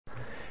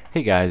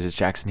Hey guys, it's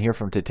Jackson here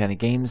from Titanic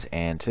Games,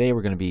 and today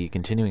we're going to be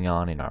continuing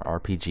on in our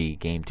RPG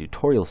game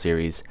tutorial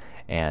series,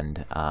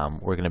 and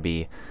we're going to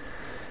be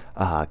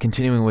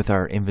continuing with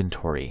our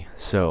inventory.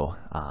 So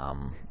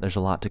there's a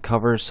lot to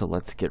cover, so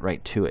let's get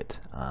right to it.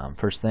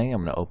 First thing,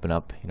 I'm going to open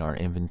up our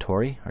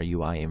inventory, our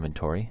UI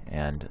inventory,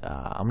 and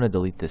I'm going to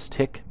delete this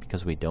tick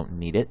because we don't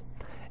need it,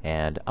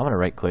 and I'm going to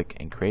right click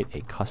and create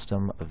a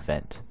custom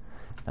event.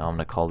 Now I'm going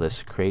to call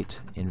this create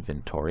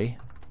inventory.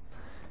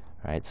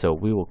 Alright, so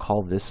we will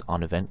call this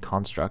on event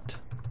construct.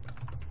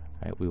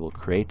 Alright, we will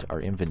create our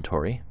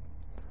inventory.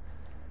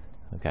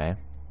 Okay,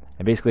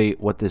 and basically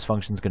what this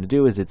function is going to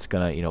do is it's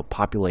going to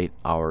populate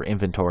our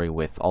inventory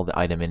with all the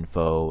item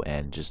info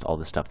and just all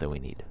the stuff that we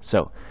need.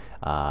 So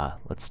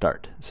let's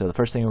start. So the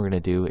first thing we're going to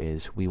do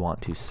is we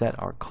want to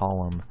set our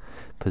column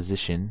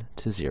position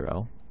to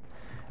 0.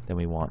 Then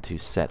we want to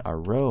set our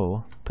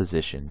row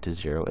position to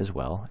 0 as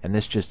well, and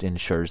this just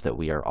ensures that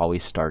we are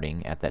always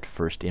starting at that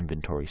first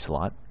inventory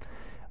slot.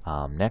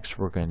 Next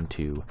we're going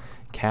to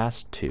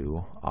cast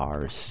to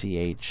our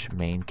ch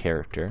main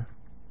character,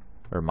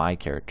 or my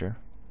character.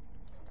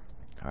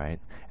 Alright,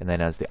 and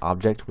then as the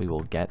object we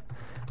will get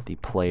the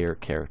player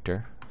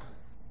character.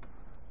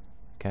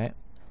 Okay,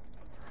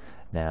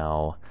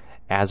 now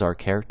as our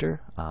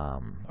character,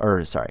 after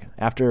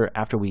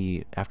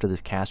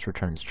this cast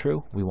returns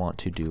true, we want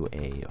to do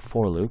a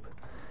for loop.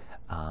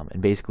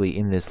 And basically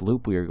in this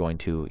loop we are going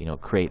to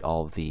create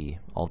all the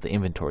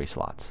inventory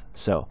slots.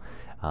 So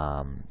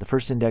the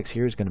first index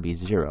here is going to be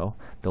 0.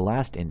 The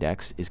last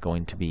index is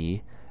going to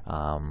be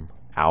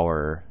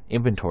our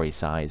inventory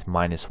size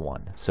minus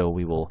 1. So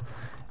we will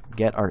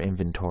get our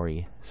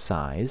inventory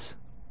size.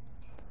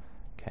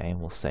 Okay,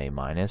 and we'll say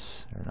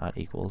minus, or not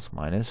equals,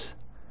 minus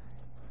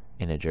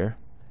integer,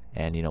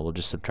 and we'll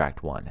just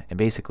subtract 1. And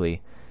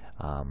basically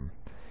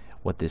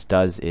what this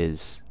does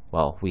is,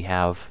 well, we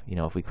have,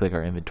 if we click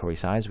our inventory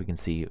size, we can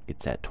see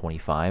it's at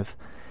 25.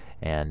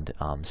 And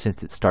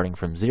since it's starting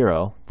from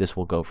 0, this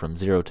will go from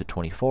 0 to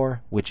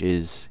 24, which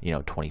is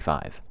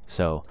 25.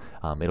 So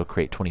it'll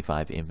create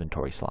 25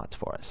 inventory slots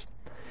for us.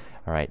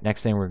 Alright,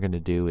 next thing we're going to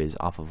do is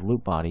off of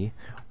loop body,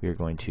 we are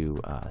going to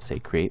say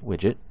create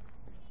widget,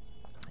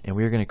 and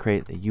we're going to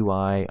create the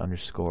UI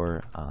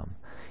underscore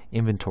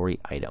inventory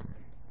item.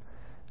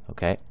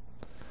 Okay,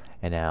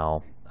 and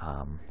now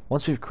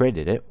once we've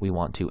created it, we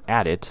want to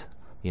add it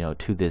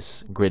to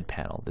this grid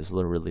panel, this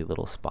really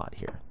little spot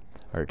here,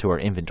 or to our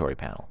inventory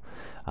panel.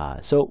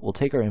 So we'll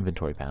take our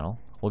inventory panel,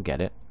 we'll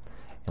get it,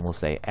 and we'll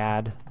say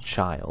add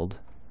child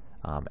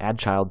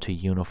to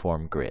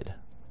uniform grid.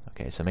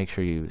 Okay, so make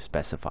sure you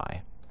specify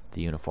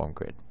the uniform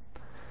grid.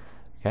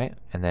 Okay,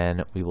 and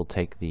then we will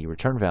take the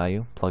return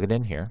value, plug it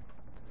in here.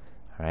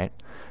 Alright,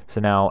 so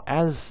now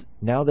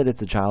that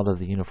it's a child of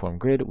the uniform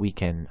grid, we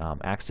can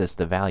access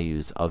the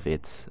values of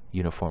its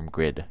uniform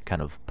grid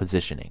kind of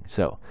positioning.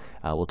 So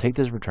we'll take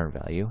this return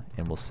value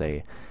and we'll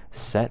say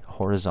set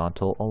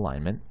horizontal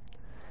alignment.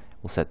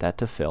 We'll set that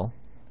to fill.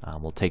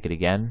 We'll take it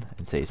again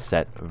and say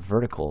set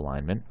vertical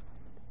alignment.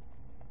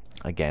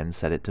 Again,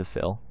 set it to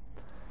fill.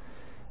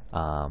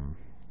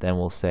 Then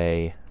we'll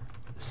say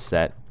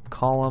set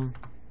column.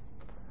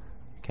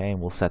 Okay, and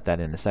we'll set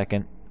that in a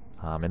second.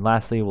 And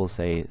lastly, we'll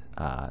say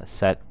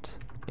set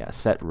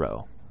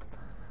row.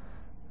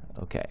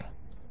 Okay,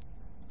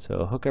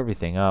 so hook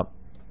everything up.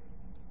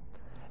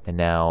 And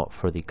now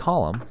for the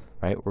column,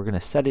 right, we're going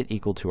to set it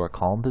equal to our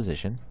column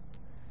position.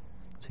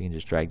 So you can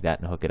just drag that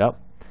and hook it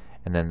up.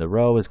 And then the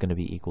row is going to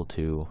be equal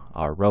to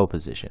our row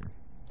position.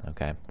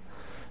 Okay,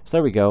 so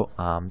there we go.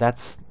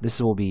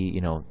 This will be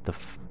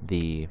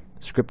the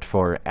script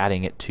for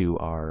adding it to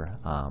our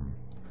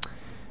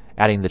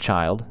adding the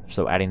child,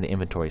 so adding the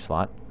inventory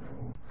slot.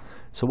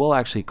 So we'll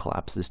actually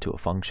collapse this to a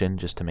function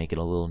just to make it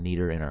a little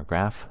neater in our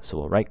graph. So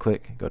we'll right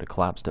click, go to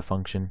collapse to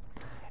function,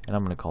 and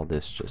I'm going to call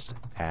this just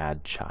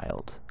add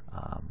child.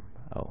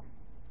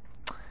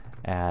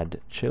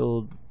 Add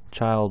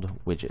child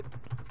widget.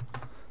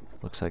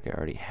 Looks like I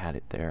already had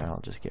it there.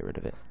 I'll just get rid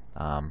of it.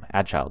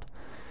 Add child.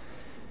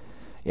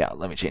 Yeah,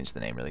 let me change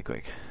the name really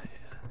quick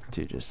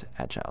to just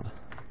add child.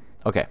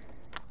 Okay.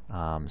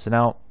 So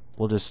now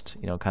we'll just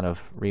kind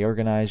of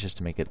reorganize just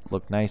to make it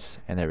look nice,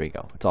 and there we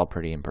go. It's all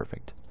pretty and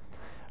perfect.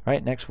 All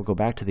right. Next, we'll go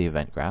back to the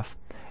event graph,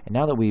 and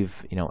now that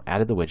we've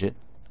added the widget,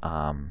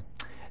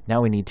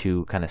 now we need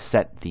to kind of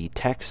set the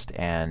text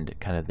and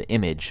kind of the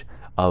image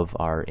of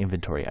our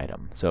inventory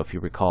item. So if you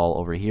recall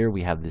over here,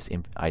 we have this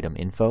item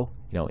info,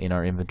 in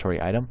our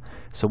inventory item.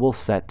 So we'll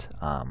set,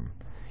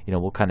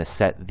 we'll kind of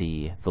set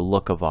the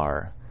look of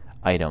our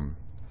item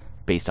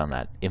based on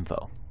that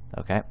info.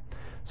 Okay,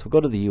 so we'll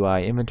go to the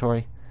UI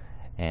inventory,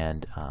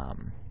 and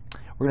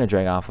we're going to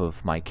drag off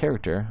of my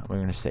character. We're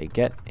going to say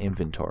get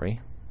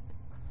inventory.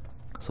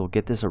 So we'll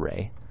get this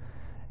array,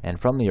 and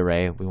from the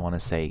array we want to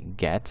say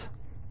get,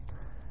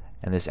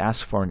 and this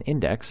asks for an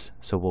index,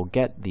 so we'll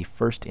get the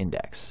first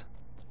index.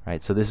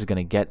 Right, so this is going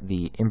to get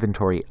the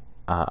inventory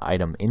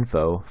item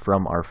info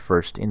from our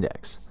first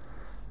index.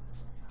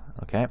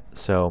 Okay,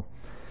 so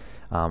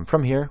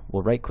from here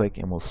we'll right click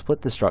and we'll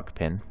split the struct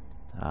pin,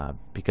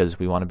 because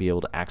we want to be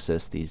able to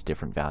access these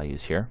different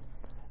values here.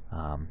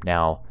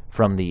 Now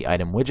from the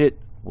item widget,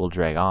 we'll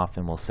drag off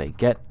and we'll say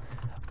get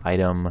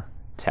item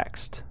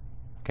text.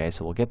 Okay,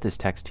 so we'll get this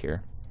text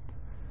here,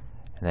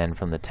 and then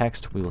from the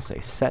text we will say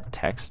set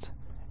text,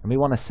 and we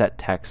want to set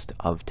text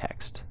of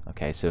text.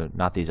 Okay, so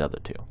not these other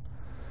two.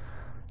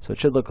 So it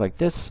should look like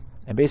this,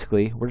 and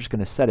basically we're just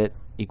going to set it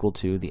equal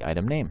to the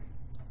item name.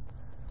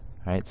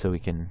 Alright, so we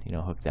can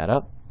hook that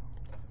up.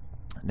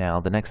 Now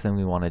the next thing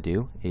we want to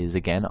do is,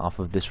 again, off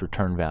of this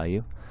return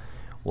value,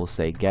 we'll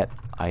say get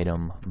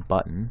item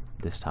button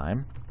this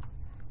time.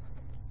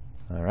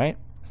 Alright,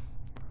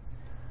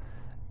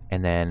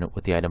 and then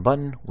with the item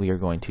button we are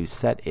going to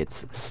set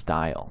its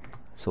style.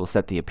 So we'll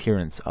set the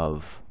appearance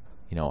of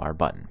our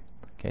button.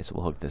 Okay, so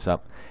we'll hook this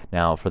up.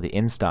 Now for the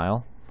in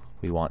style,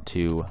 we want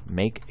to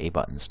make a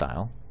button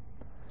style.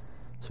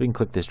 So we can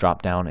click this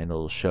drop down and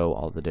it'll show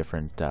all the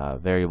different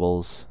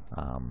variables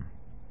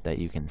that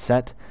you can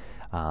set.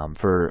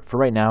 For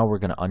right now we're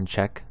going to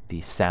uncheck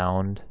the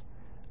sound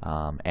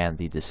and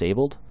the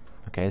disabled.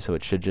 Okay, so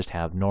it should just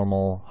have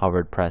normal,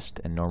 hovered, pressed,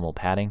 and normal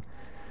padding.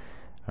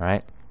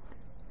 Alright,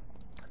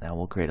 now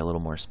we'll create a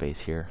little more space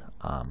here.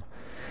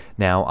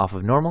 Now off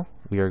of normal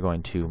we are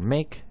going to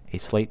make a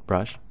slate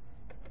brush,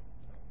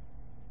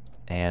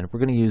 and we're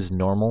going to use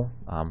normal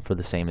for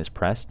the same as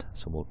pressed,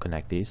 so we'll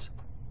connect these.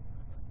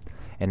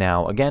 And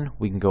now again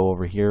we can go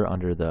over here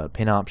under the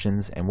pin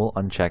options and we'll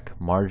uncheck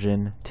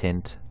margin,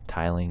 tint,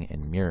 tiling,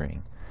 and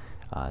mirroring.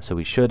 So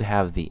we should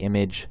have the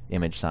image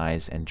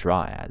size, and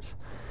draw as.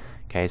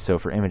 Okay, so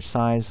for image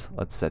size,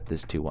 let's set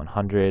this to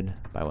 100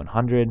 by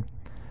 100.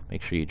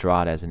 Make sure you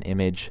draw it as an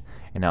image,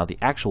 and now the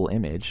actual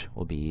image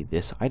will be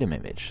this item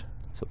image.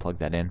 So plug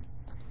that in.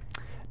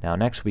 Now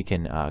next we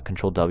can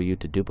Control W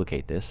to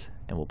duplicate this,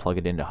 and we'll plug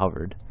it into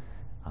hovered,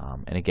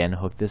 and again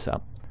hook this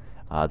up.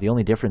 The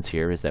only difference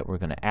here is that we're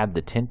going to add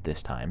the tint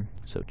this time,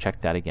 so check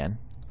that again,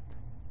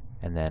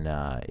 and then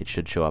it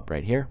should show up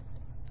right here.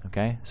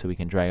 Okay, so we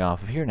can drag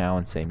off of here now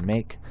and say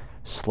make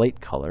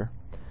slate color.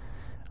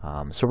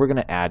 So we're going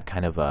to add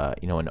kind of a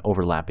an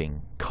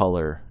overlapping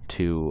color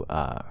to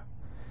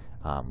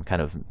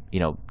kind of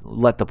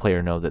let the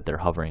player know that they're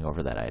hovering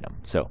over that item.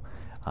 So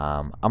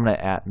I'm going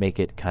to make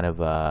it kind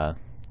of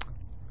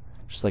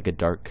just like a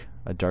dark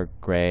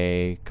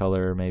gray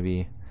color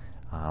maybe,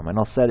 and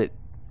I'll set it,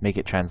 make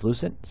it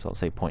translucent, so I'll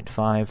say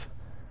 0.5.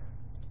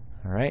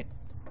 Alright,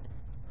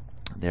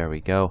 there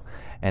we go.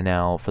 And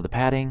now for the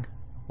padding,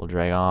 we'll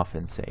drag off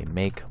and say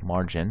make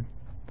margin,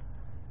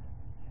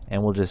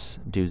 and we'll just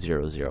do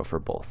 0, 0 for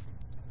both.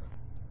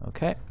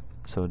 Okay,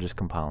 so just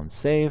compile and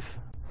save.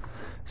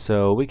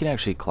 So we can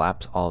actually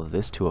collapse all of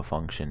this to a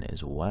function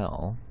as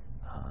well.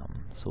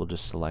 So we'll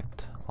just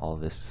select all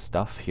of this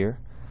stuff here,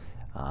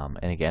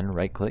 and again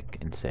right click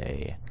and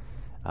say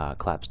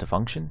collapse to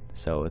function.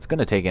 So it's going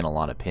to take in a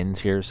lot of pins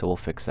here, so we'll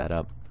fix that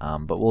up,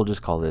 but we'll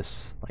just call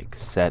this like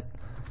set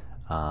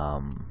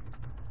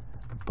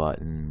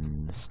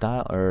button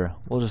style, or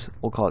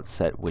we'll call it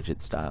set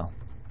widget style.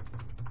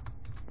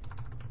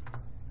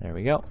 There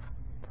we go.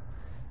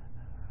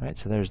 Alright,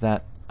 so there's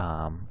that.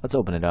 Let's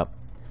open it up,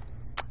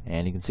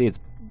 and you can see it's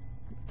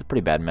a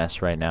pretty bad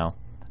mess right now,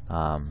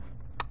 but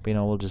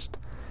we'll just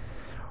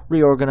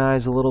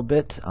reorganize a little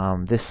bit.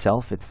 This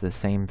self, it's the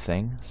same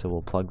thing, so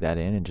we'll plug that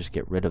in and just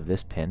get rid of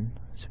this pin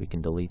so we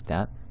can delete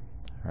that.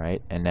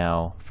 Alright, and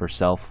now for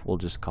self we'll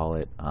just call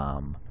it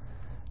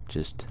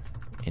just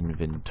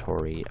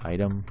inventory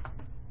item.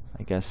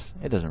 I guess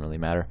it doesn't really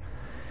matter.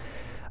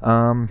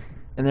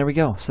 And there we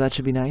go. So that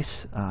should be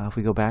nice. If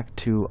we go back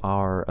to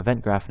our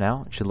event graph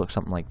now, it should look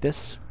something like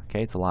this.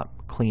 Okay, it's a lot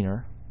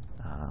cleaner.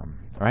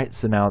 Alright,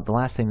 so now the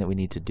last thing that we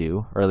need to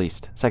do, or at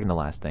least second to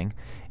last thing,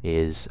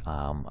 is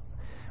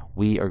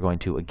we are going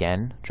to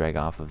again drag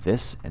off of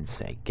this and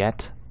say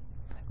get.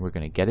 We're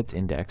going to get its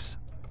index.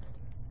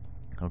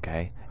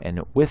 Okay,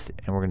 and we're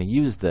going to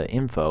use the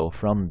info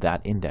from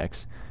that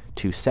index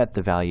to set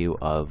the value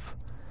of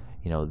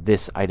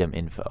this item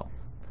info.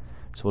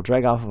 So we'll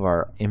drag off of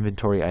our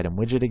inventory item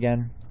widget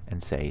again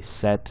and say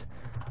set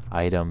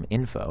item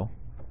info,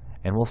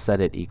 and we'll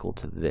set it equal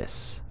to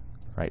this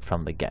right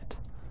from the get.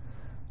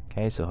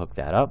 Okay, so hook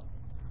that up.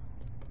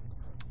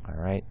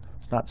 Alright,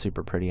 it's not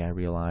super pretty, I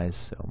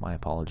realize, so my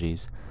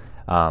apologies.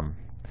 But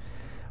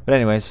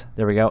anyways,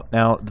 there we go.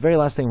 Now the very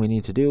last thing we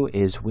need to do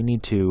is we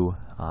need to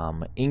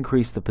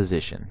increase the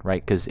position,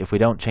 right? Because if we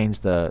don't change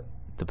the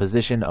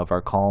position of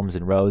our columns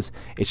and rows,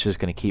 it's just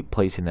going to keep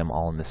placing them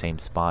all in the same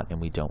spot,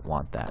 and we don't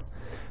want that.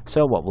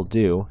 So what we'll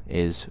do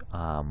is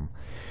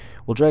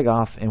we'll drag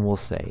off and we'll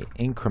say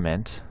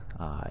increment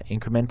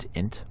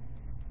int,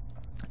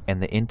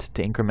 and the int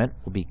to increment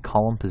will be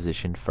column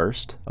position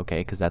first, okay,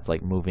 because that's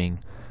like moving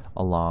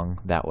along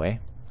that way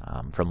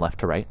from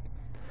left to right.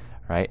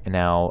 Right, and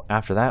now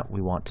after that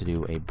we want to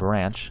do a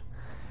branch,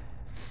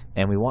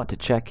 and we want to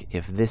check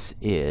if this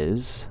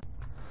is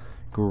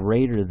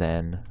greater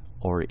than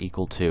or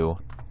equal to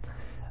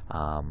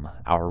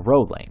our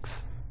row length.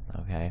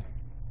 Okay,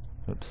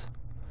 oops.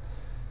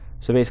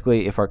 So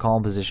basically, if our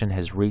column position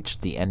has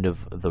reached the end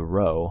of the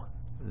row,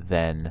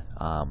 then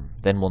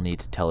we'll need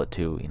to tell it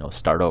to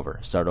start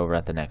over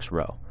at the next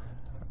row.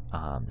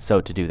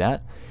 So to do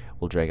that,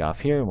 we'll drag off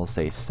here and we'll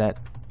say set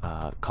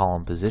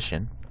column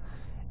position.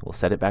 We'll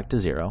set it back to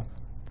 0,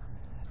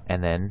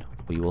 and then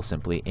we will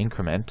simply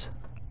increment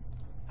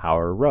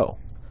our row.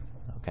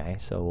 Okay,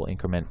 so we'll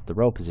increment the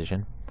row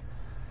position.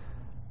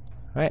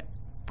 All right,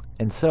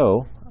 and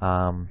so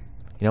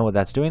what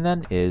that's doing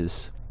then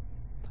is,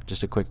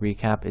 just a quick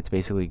recap, it's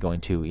basically going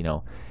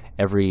to,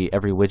 every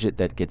widget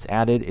that gets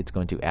added, it's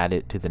going to add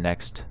it to the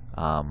next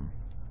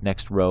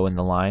row in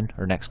the line,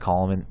 or next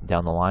column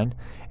down the line,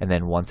 and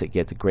then once it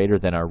gets greater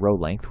than our row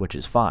length, which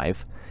is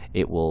 5,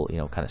 it will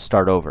kind of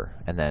start over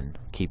and then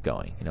keep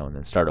going, and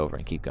then start over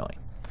and keep going.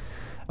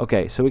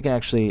 Okay, so we can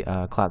actually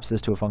collapse this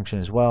to a function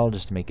as well,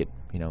 just to make it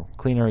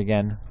cleaner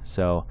again.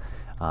 So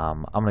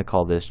I'm going to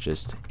call this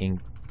just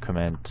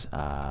increment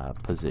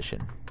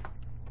position.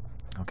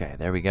 Okay,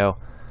 there we go.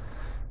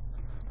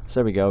 So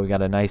there we go. We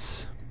got a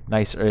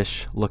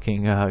nice-ish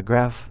looking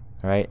graph.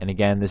 All right, and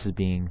again, this is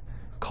being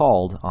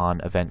called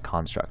on event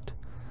construct.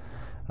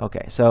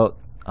 Okay, so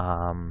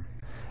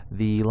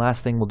the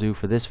last thing we'll do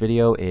for this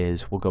video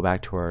is we'll go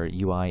back to our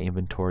UI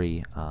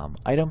inventory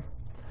item.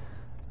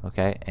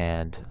 Okay,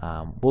 and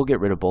we'll get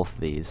rid of both of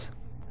these.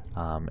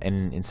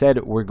 And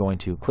instead, we're going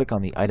to click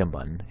on the item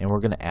button, and we're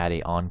going to add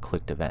a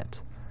on-clicked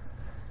event.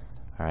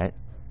 All right,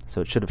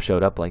 so it should have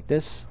showed up like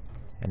this.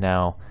 And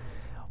now,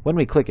 when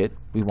we click it,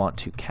 we want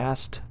to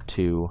cast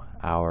to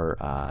our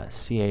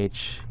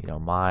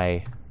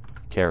my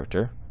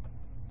character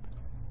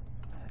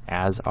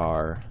as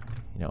our,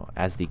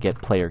 as the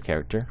get player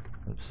character.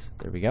 Oops,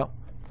 there we go.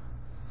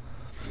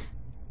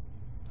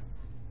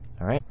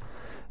 All right.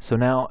 So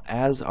now,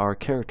 as our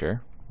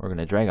character, we're going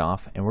to drag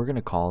off, and we're going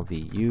to call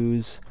the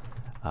use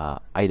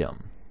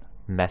item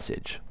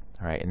message.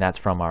 All right, and that's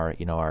from our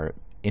our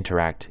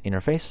interact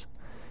interface.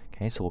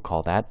 Okay, so we'll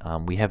call that.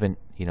 We haven't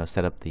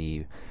set up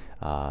the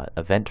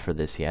event for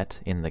this yet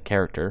in the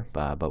character,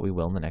 but we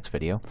will in the next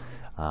video.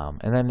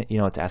 And then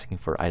it's asking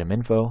for item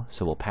info,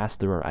 so we'll pass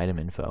through our item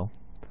info.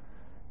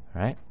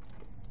 All right.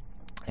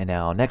 And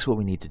now next, what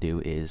we need to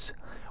do is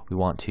we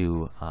want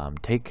to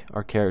take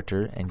our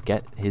character and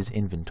get his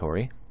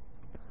inventory.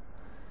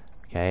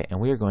 Okay, and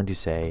we are going to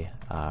say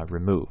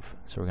remove.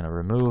 So we're going to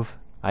remove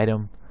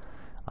item,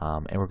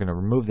 and we're going to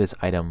remove this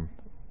item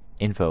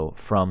info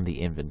from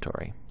the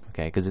inventory.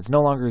 Okay, because it's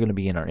no longer going to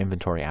be in our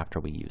inventory after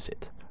we use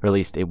it, or at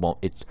least it won't.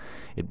 It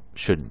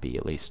shouldn't be,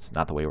 at least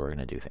not the way we're going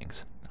to do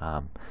things.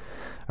 All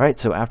right,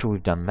 so after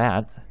we've done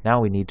that,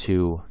 now we need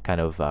to kind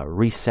of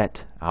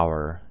reset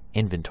our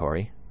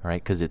inventory. All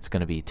right, because it's going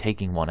to be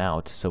taking one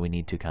out, so we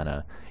need to kind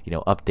of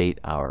update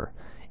our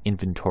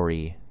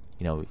inventory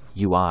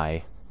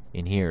UI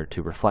in here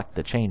to reflect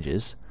the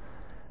changes.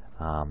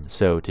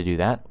 So to do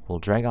that, we'll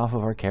drag off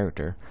of our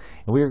character,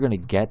 and we are going to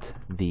get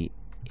the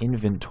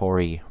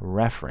inventory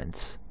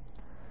reference.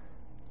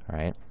 All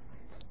right,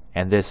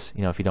 and this,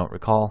 if you don't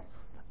recall,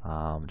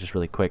 just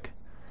really quick,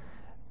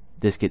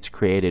 this gets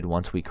created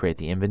once we create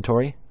the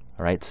inventory.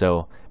 All right,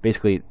 so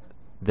basically,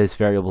 this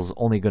variable is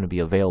only going to be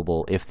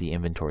available if the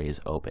inventory is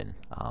open,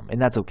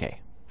 and that's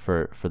okay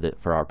for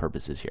our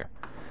purposes here.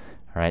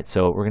 All right,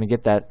 so we're going to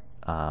get that.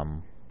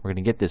 We're going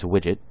to get this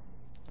widget.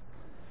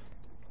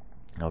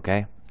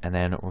 Okay, and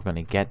then we're going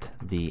to get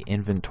the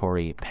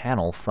inventory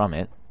panel from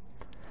it,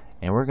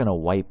 and we're going to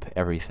wipe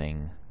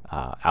everything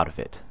out of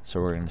it.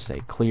 So we're going to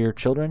say clear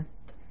children.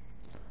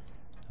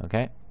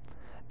 Okay,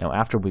 now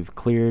after we've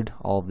cleared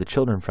all of the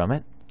children from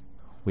it,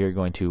 we are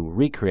going to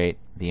recreate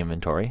the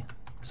inventory.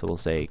 So we'll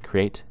say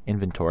create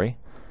inventory,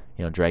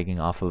 dragging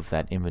off of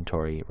that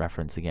inventory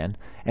reference again,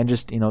 and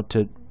just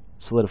to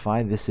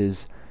solidify, this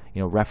is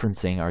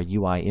referencing our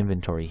UI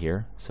inventory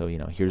here. So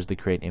here's the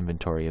create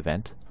inventory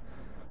event.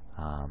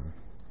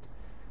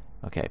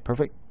 Okay,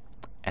 perfect.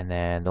 And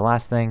then the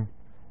last thing,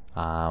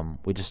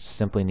 we just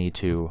simply need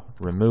to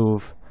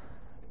remove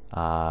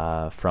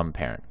from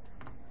parent.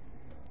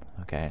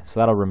 Okay, so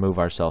that'll remove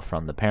ourselves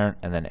from the parent,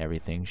 and then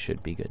everything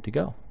should be good to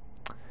go.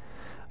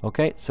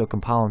 Okay, so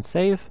compile and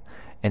save.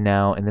 And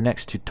now in the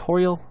next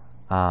tutorial,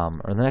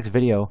 or the next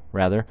video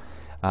rather,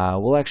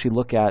 we'll actually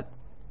look at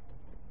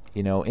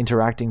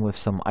interacting with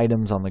some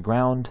items on the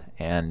ground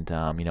and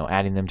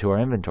adding them to our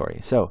inventory.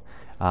 So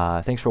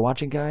thanks for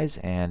watching, guys,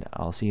 and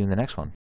I'll see you in the next one.